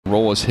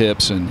roll his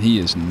hips, and he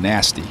is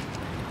nasty.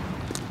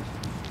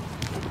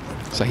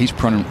 So he's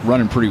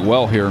running pretty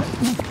well here.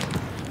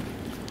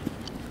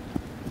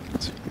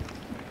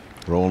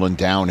 Rolling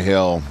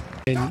downhill.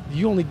 And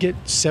you only get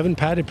 7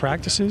 padded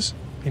practices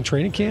in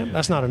training camp?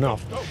 That's not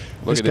enough.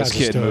 Look at this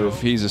kid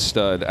move. He's a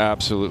stud,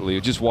 absolutely.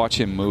 Just watch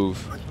him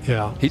move.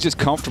 Yeah. He's just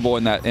comfortable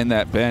in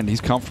that bend.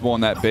 He's comfortable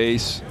in that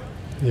base.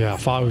 Yeah,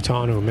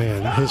 Fautanu,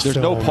 man. There's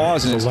no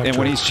pause and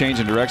when he's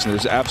changing direction,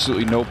 there's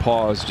absolutely no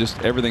pause. Just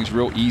everything's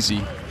real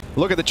easy.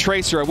 Look at the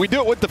tracer. We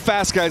do it with the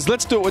fast guys.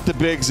 Let's do it with the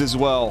bigs as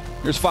well.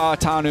 Here's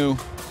Fautanu.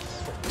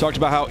 Talked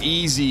about how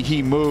easy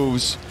he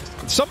moves.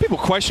 Some people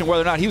question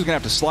whether or not he was going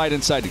to have to slide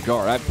inside the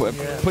guard. I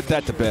put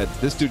that to bed.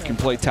 This dude can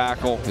play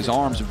tackle. His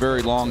arms are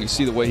very long. You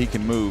see the way he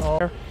can move.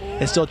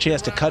 And still a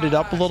chance to cut it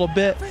up a little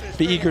bit.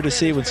 Be eager to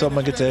see when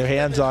someone gets their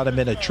hands on him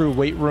in a true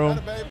weight room.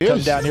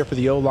 Come down here for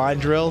the O-line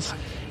drills.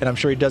 And I'm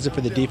sure he does it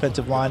for the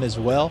defensive line as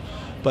well.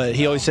 But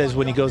he always says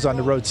when he goes on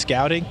the road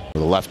scouting.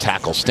 The left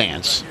tackle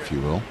stance, if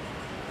you will.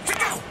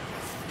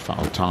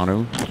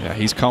 Fautanu. Yeah,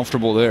 he's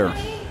comfortable there.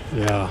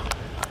 Yeah,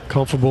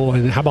 comfortable.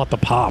 And how about the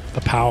pop,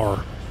 the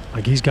power?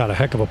 Like, he's got a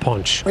heck of a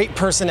punch. Great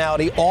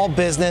personality, all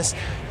business,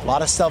 a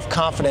lot of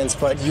self-confidence,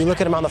 but you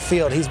look at him on the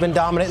field, he's been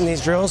dominant in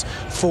these drills.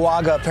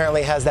 Fuaga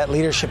apparently has that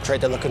leadership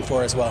trait they're looking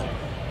for as well.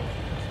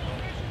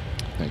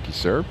 Thank you,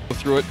 sir. Go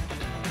through it.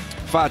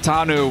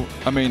 Fautanu,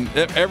 I mean,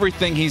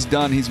 everything he's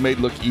done, he's made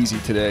look easy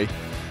today.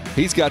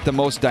 He's got the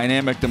most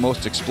dynamic, the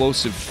most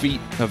explosive feet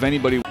of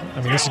anybody.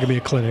 I mean, this is going to be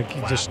a clinic.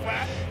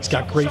 He's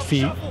got great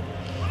feet.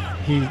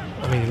 I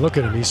mean, look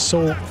at him. He's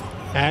so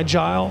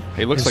agile.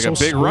 He looks like a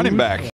big running back.